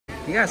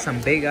You got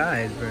some big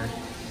eyes, bro.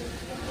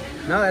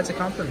 No, that's a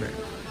compliment.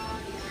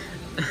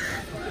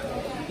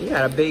 You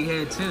got a big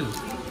head too.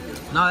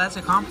 No, that's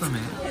a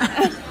compliment.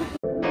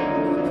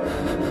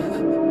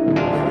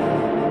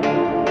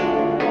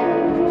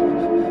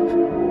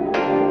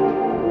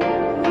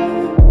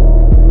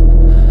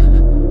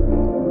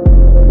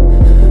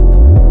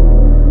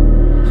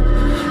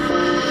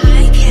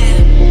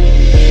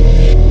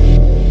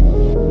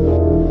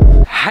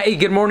 Hey,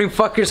 good morning,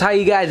 fuckers. How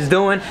you guys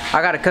doing?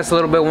 I gotta cuss a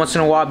little bit once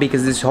in a while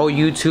because this whole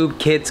YouTube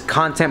kids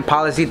content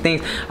policy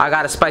thing, I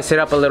gotta spice it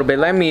up a little bit.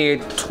 Let me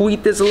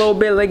tweet this a little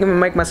bit. Let me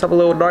make myself a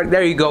little dark.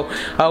 There you go.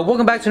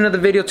 Welcome back to another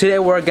video. Today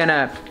we're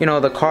gonna,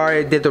 the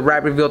car did the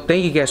wrap reveal.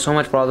 Thank you guys so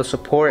much for all the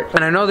support.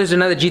 And I know there's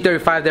another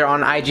G35 there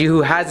on IG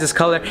who has this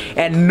color.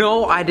 And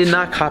no, I did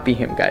not copy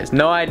him, guys.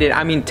 No, I did.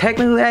 I mean,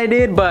 technically I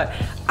did, but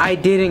I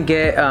didn't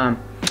get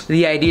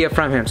the idea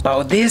from him.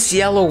 So this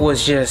yellow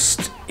was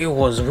just, it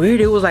was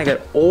weird. It was like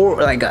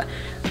a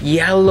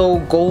yellow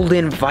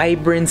golden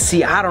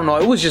vibrancy. I don't know,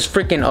 it was just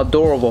freaking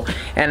adorable.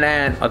 And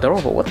then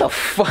adorable, what the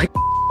fuck.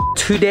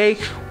 Today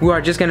we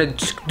are just gonna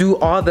do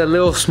all the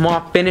little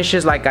small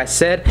finishes. Like I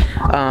said,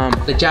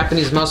 the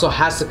Japanese muscle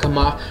has to come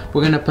off.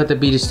 We're gonna put the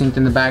BeDistinct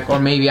in the back, or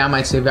maybe I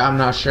might save it, I'm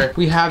not sure.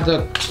 We have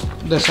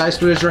the side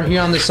splitters right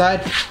here on the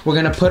side. We're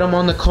gonna put them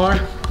on the car.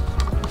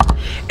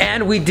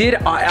 And we did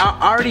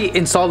already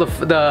install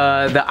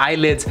the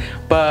eyelids,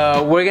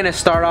 but we're gonna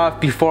start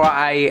off before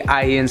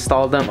I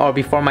installed them, or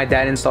before my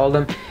dad installed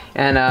them,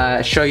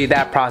 and show you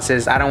that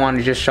process. I don't want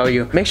to just show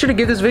you. Make sure to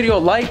give this video a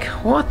like.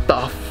 What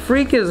the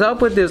freak is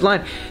up with this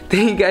line?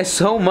 Thank you guys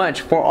so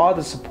much for all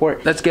the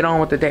support. Let's get on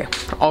with the day.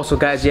 Also,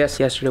 guys, yes,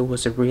 yesterday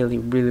was a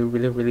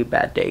really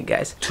bad day,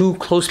 guys. Two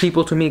close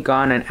people to me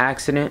got in an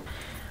accident.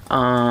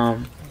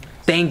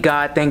 Thank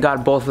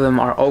God both of them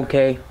are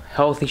okay,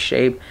 healthy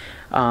shape.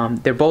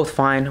 They're both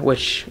fine,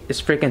 which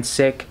is freaking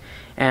sick.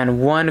 And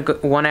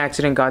one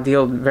accident got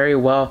dealt very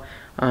well.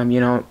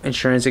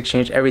 Insurance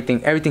exchange,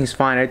 everything's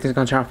fine. Everything's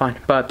gonna turn out fine.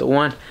 But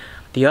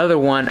the other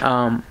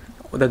one,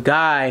 the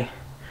guy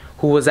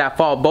who was at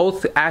fault.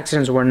 Both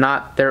accidents were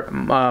not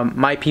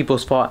my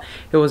people's fault.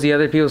 It was the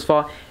other people's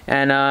fault.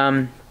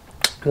 And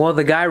well,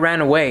 the guy ran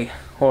away.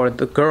 Or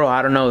the girl,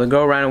 I don't know, the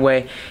girl ran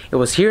away. It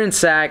was here in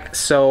Sac,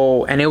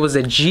 and it was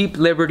a Jeep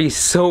Liberty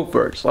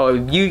Silver. So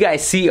if you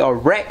guys see a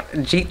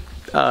wrecked Jeep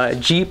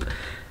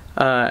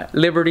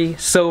Liberty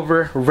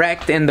Silver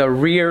wrecked in the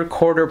rear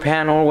quarter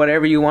panel,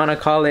 whatever you want to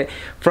call it,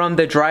 from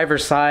the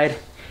driver's side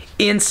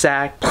in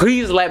Sac,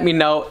 please let me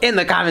know in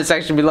the comment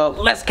section below.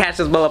 Let's catch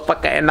this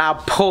motherfucker and I'll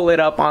pull it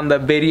up on the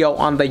video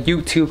on the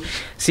YouTube,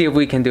 see if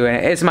we can do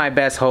it. It's my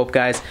best hope,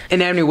 guys.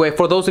 And anyway,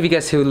 for those of you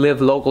guys who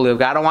live locally,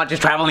 I don't want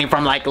just traveling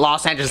from like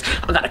Los Angeles.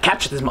 I gotta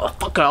capture this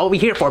motherfucker over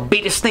here for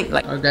BeDistinct.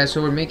 Alright guys,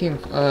 so we're making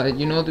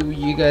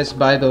you guys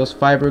buy those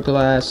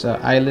fiberglass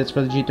eyelids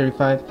for the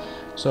G35.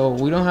 So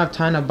we don't have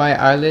time to buy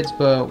eyelids,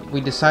 but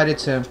we decided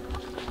to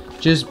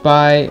just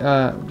buy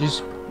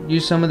just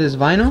use some of this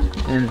vinyl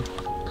and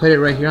put it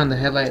right here on the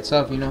headlight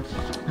itself.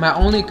 My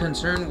only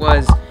concern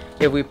was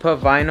if we put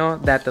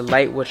vinyl that the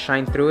light would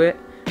shine through it,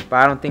 but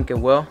I don't think it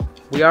will.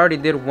 We already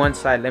did one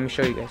side. Let me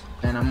show you guys.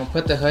 And I'm gonna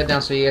put the hood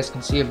down so you guys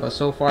can see it, but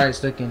so far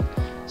it's looking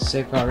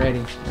sick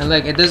already. And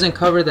like, it doesn't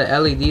cover the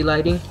LED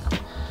lighting,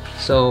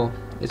 so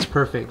it's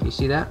perfect. You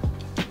see that?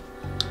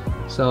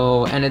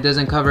 So, and it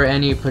doesn't cover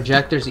any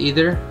projectors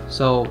either,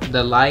 so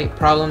the light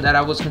problem that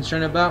I was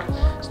concerned about,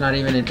 it's not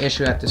even an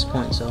issue at this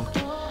point. So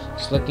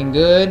it's looking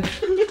good.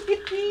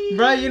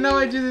 Bro, you know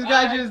what this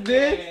guy just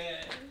did?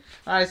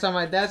 Alright, so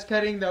my dad's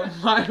cutting the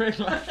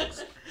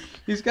fiberglass.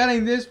 He's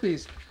cutting this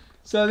piece.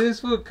 So this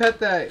fool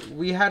cut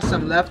we had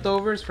some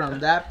leftovers from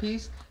that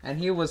piece, and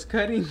he was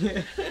cutting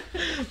it.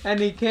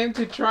 And he came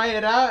to try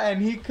it out,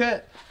 and he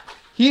cut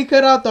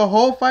out the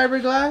whole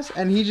fiberglass,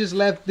 and he just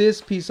left this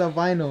piece of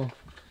vinyl.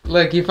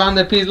 Look, he found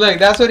the piece. Look,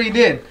 that's what he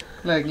did.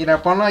 Look, mira,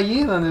 ponlo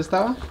allí donde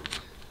estaba.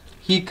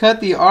 He cut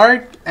the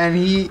arc, and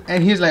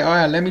he's like, oh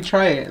yeah, let me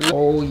try it.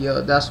 Oh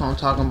yeah, that's what I'm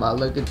talking about.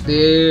 Look at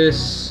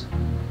this.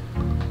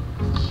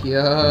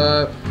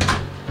 Yup.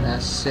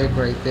 That's sick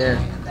right there.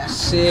 That's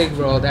sick,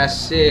 bro. That's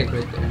sick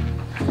right there.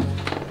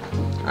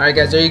 Alright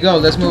guys, there you go.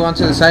 Let's move on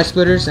to the side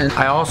splitters. And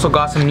I also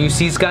got some new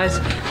seats,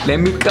 guys. Let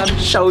me come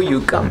show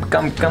you. Come.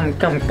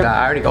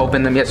 I already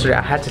opened them yesterday.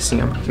 I had to see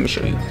them. Let me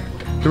show you.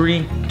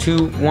 3,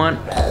 2, 1.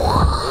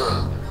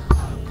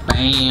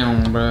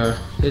 Bam, bro.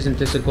 Isn't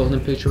this a golden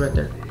picture right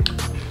there?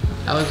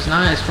 That looks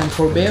nice from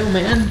Corbell,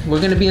 man.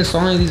 We're gonna be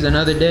installing these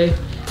another day,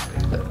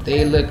 but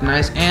they look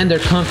nice and they're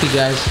comfy,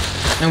 guys.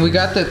 And we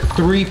got the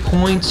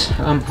 3-point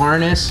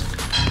harness.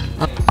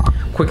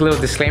 Quick little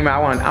disclaimer.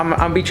 I'm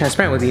gonna be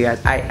transparent with you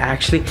guys.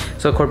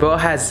 So Corbell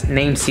has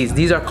name seats.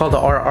 These are called the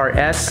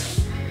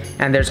RRS,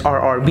 and there's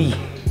RRB.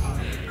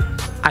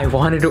 I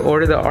wanted to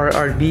order the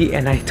RRB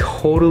and I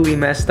totally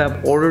messed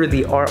up, ordered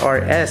the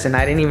RRS, and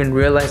I didn't even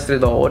realize through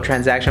the whole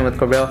transaction with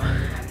Corbell.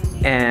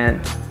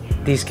 And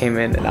these came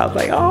in and I was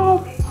like, oh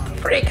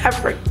freak, I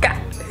forgot.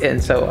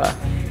 And so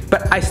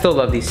but I still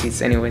love these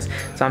seats anyways,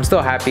 so I'm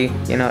still happy.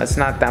 It's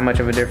not that much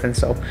of a difference.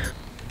 So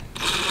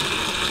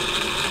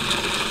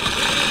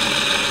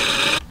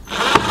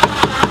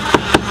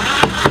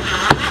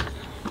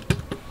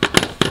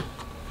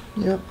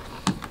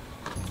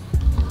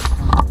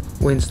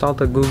we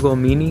installed a Google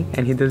Mini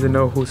and he doesn't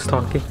know who's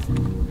talking.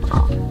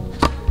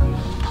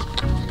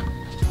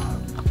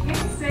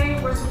 Can't say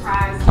we're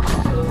surprised.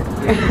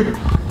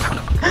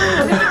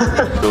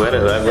 ¿Tú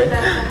eres, verdad?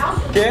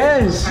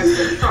 Yes.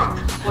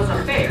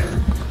 Wasn't fair.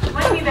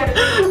 Claiming that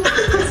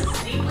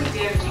it's deeply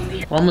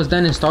damaging. We're almost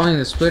done installing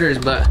the splitters,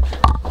 but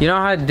you know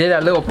how I did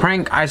that little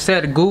prank? I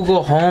said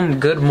Google Home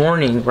good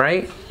morning,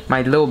 right?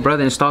 My little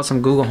brother installed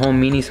some Google Home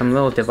Mini, some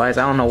little device.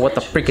 I don't know what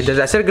the freak it does.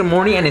 I said good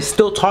morning and it's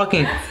still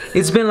talking.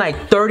 It's been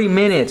like 30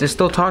 minutes. It's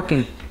still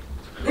talking.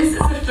 This is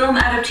a film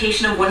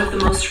adaptation of one of the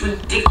most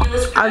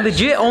ridiculous. I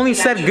legit only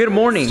said good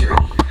morning.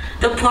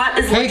 The plot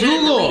is Hey,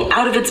 legitimately Google.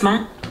 out of its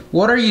mind.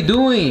 What are you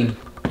doing?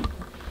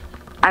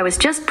 I was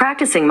just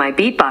practicing my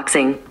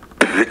beatboxing.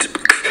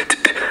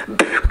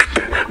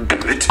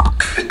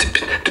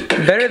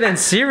 Better than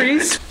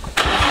series.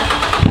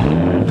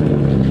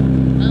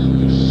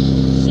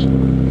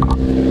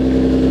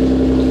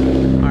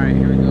 Alright,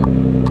 here we go.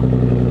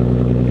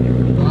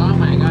 Oh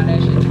my god, that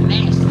shit's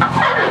nasty.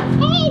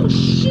 Oh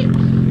shit!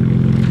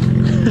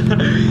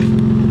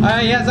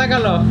 Yeah,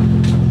 sácalo.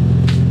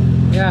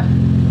 Yeah.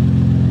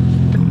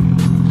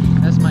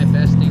 That's my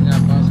best thing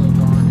I've also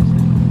drawn,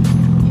 honestly.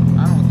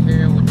 I don't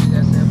care what you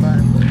guys say about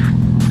it, but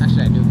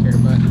actually I do care,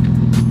 but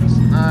it's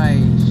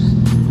nice.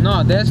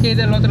 No, debes que ir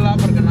del otro lado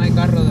porque no hay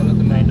carro del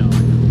otro lado.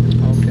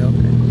 Ok,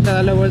 ok.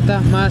 Dale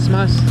vuelta, más.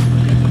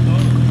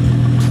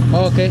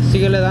 Ok,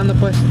 síguele dando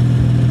pues.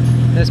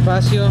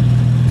 Despacio.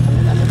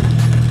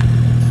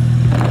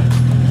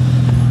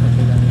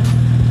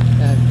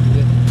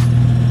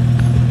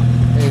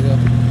 There you go.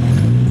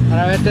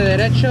 Ahora vete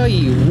derecho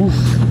y uff.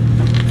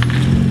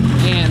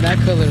 Man, that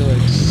color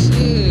looks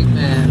sick,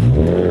 man.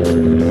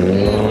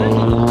 Hey,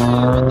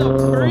 what the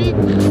freak?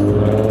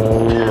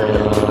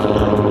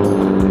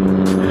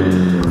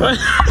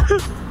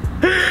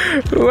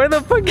 Where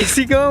the fuck is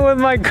he going with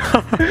my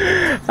car?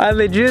 I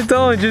legit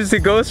told him just to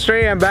go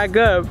straight and back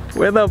up.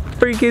 Where the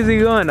freak is he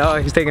going? Oh,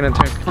 he's taking a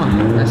turn. Oh,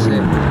 that's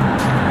it.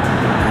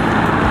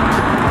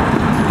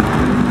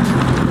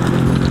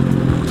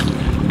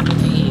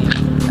 Damn,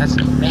 that's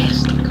a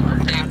nasty car.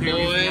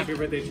 Happy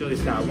birthday, Chili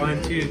Scott.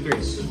 1, 2, 3.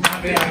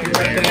 Happy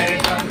birthday.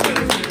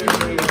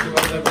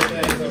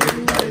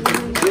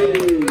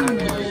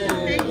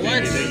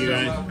 What?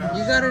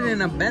 You got it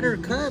in a better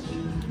cup.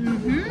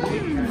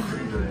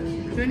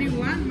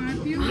 21,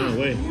 Matthew. No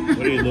way.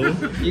 What are you doing?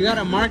 You got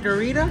a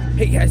margarita?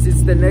 Hey guys,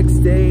 it's the next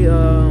day,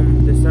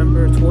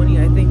 December 20,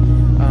 I think.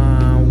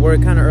 We're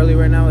kind of early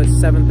right now. It's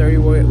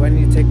 7:30. I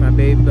need to take my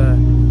babe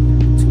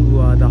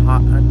to the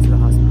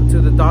hospital, to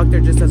the doctor,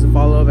 just as a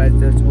follow-up, as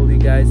I told you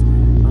guys.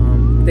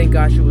 Thank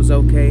God she was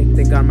okay.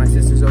 Thank God my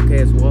sister's okay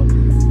as well.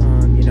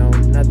 You know,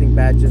 nothing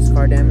bad, just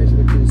car damage,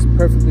 which is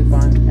perfectly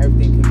fine.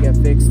 Everything can get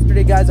fixed.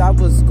 Yesterday, guys, I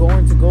was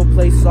going to go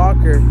play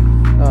soccer.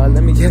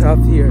 Let me get up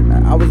here.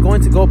 I was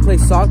going to go play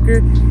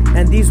soccer,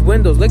 and these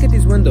windows, look at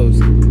these windows.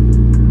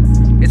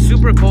 It's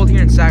super cold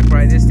here in Sac,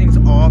 right? This thing's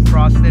all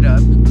frosted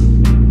up.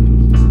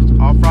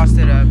 All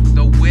frosted up.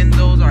 The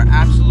windows are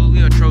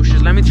absolutely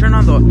atrocious. Let me turn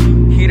on the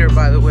heater,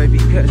 by the way,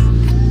 because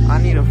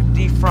I need to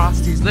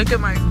defrost these. Look at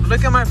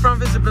my front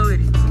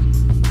visibility.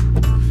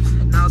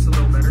 Now it's a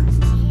little better.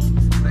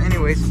 But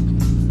anyways,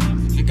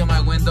 look at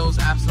my windows,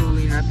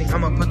 absolutely nothing.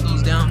 I'm gonna put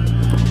those down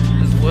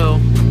as well.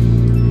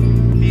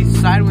 These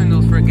side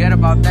windows, forget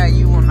about that.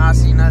 You will not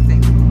see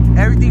nothing.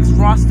 Everything's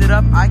frosted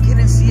up. I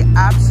couldn't see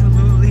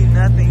absolutely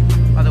nothing.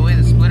 By the way,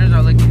 the splitters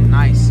are looking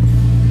nice.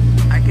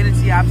 I couldn't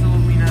see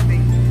absolutely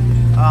nothing.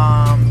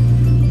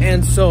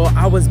 And so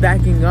I was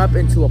backing up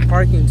into a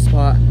parking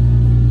spot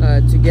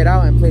to get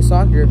out and play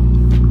soccer,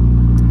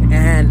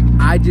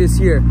 and I just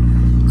hear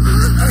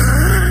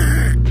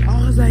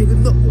I was like,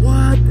 look,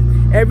 what?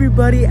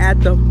 Everybody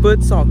at the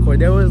futsal court,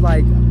 there was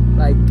like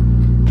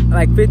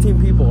 15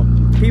 people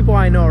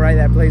I know, right,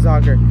 that play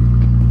soccer.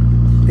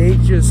 They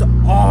just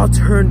all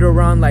turned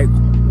around like,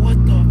 what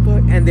the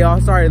fuck? And they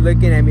all started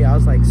looking at me. I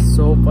was like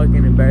so fucking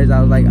embarrassed.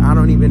 I was like, I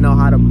don't even know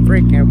how to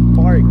freaking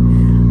park.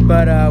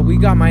 But we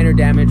got minor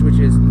damage, which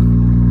is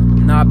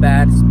not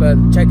bad, but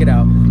check it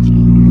out.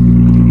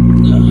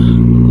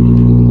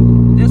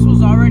 This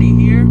was already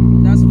here,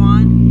 that's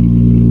fine.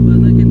 But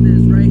look at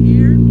this right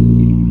here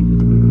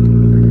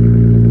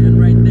and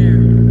right there.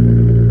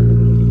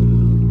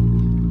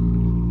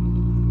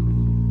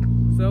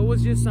 So it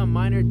was just some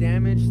minor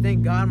damage.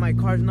 Thank God my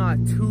car's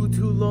not too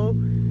low.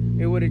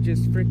 It would have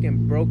just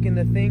freaking broken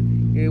the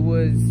thing. It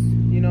was,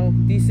 you know,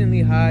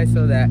 decently high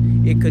so that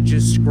it could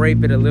just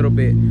scrape it a little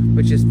bit,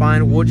 which is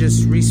fine. We'll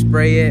just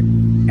respray it.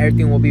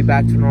 Everything will be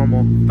back to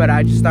normal. But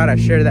I just thought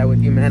I'd share that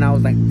with you, man. I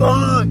was like,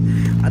 fuck,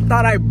 I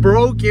thought I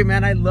broke it,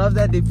 man. I love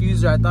that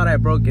diffuser. I thought I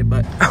broke it,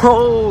 but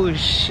oh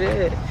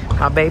shit,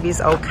 my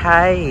baby's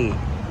okay.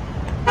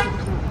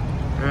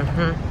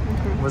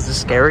 Was it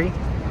scary?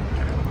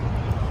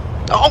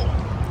 Oh,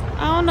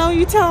 I don't know,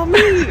 you tell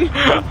me.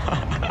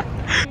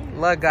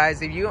 Look,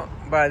 guys, if you,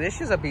 bro,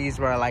 this is a beast,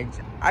 bro. Like,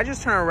 I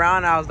just turned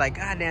around and I was like,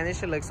 god damn, this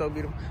shit looks so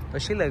beautiful.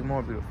 But she looked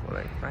more beautiful,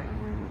 like, right?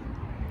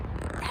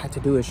 I had to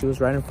do it. She was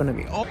right in front of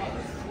me. Oh,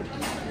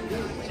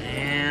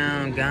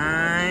 damn, Damn,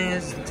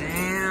 guys.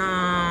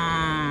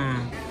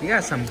 Damn. You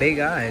got some big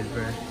eyes,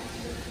 bro.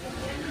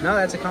 No,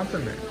 that's a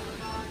compliment.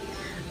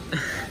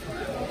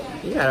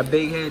 You got a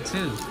big head,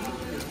 too.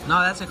 No,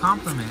 that's a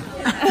compliment.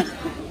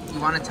 You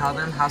want to tell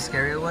them how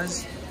scary it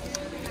was?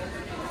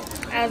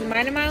 I was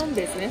minding my own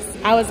business.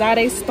 I was at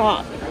a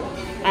stop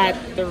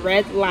at the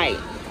red light.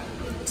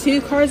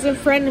 2 cars in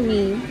front of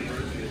me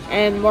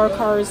and more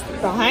cars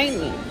behind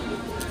me.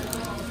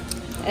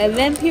 And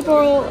then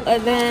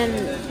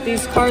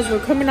these cars were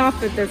coming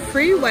off of the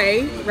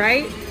freeway,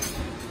 right?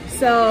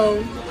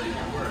 So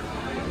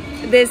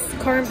this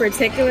car in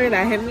particular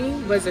that hit me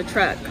was a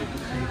truck.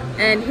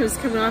 And he was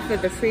coming off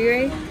of the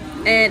freeway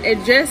and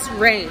it just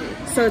rained.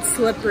 So it's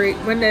slippery.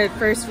 When it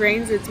first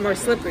rains, it's more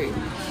slippery.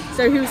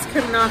 So he was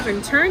coming off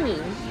and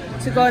turning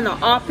to go in the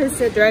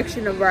opposite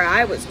direction of where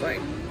I was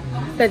going.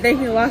 But then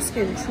he lost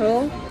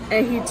control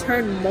and he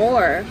turned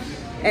more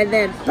and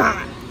then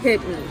bah,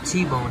 hit me.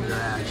 T-boned your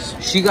ass.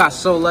 She got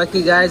so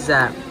lucky, guys,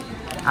 that,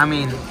 I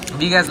mean,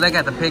 if you guys look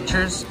at the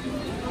pictures,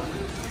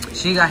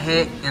 she got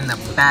hit in the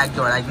back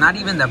door. Like, not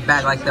even the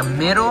back, like the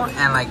middle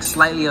and like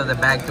slightly of the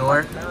back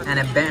door. And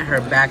it bent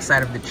her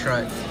backside of the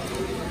truck.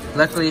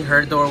 Luckily,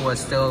 her door was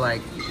still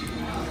like,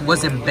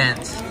 wasn't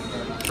bent.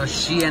 So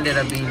she ended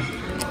up being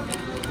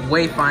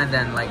way fine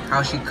than like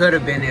how she could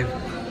have been if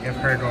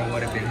her door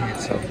would have been hit.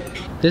 So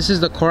this is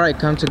the car I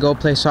come to go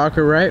play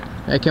soccer, right?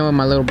 I came with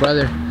my little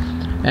brother.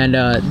 And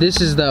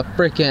this is the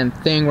freaking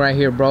thing right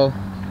here, bro.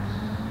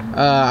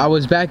 I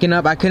was backing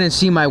up. I couldn't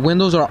see. My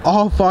windows are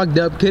all fogged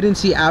up. Couldn't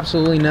see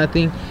absolutely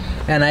nothing.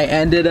 And I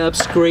ended up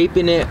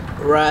scraping it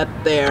right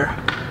there.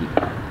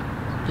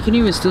 You can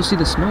even still see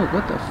the smoke.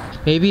 What the f?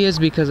 Maybe it's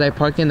because I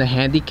parked in the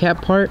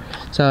handicap part.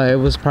 So it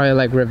was probably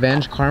like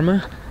revenge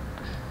karma.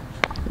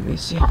 Let me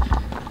see.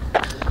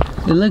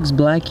 It looks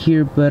black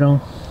here, but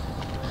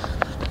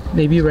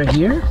maybe right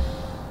here?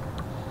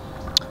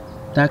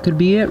 That could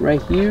be it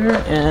right here.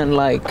 And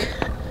like,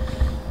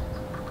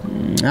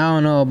 I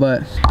don't know,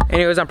 but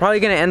anyways, I'm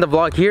probably gonna end the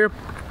vlog here.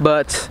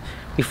 But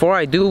before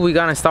I do, we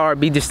gotta install our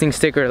BeDistinct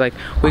sticker. Like,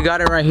 we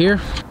got it right here.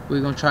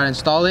 We're gonna try to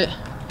install it.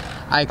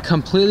 I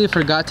completely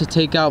forgot to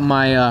take out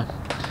my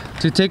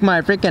take my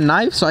freaking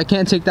knife, so I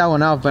can't take that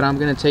one off. But I'm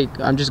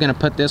just gonna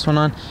put this one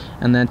on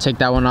and then take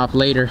that one off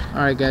later.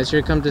 All right, guys,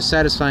 here comes the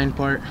satisfying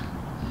part.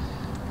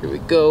 Here we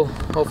go.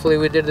 Hopefully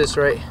we did this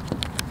right.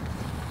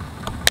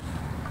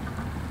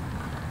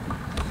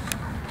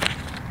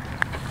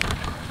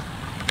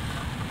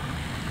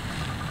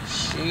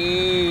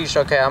 Sheesh.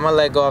 Okay, I'm gonna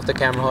let go off the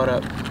camera. Hold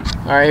up.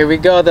 All right, here we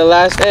go. The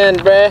last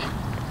end, bruh.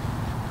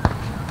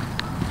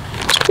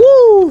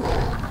 Woo!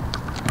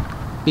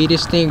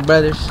 BeDistinct,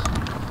 brothers.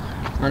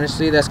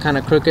 Honestly, that's kind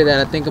of crooked that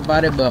I think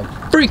about it, but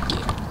freak it.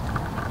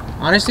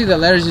 Honestly, the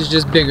letters is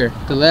just bigger.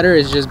 The letter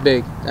is just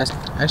big. That's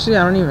actually,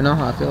 I don't even know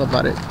how I feel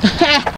about it.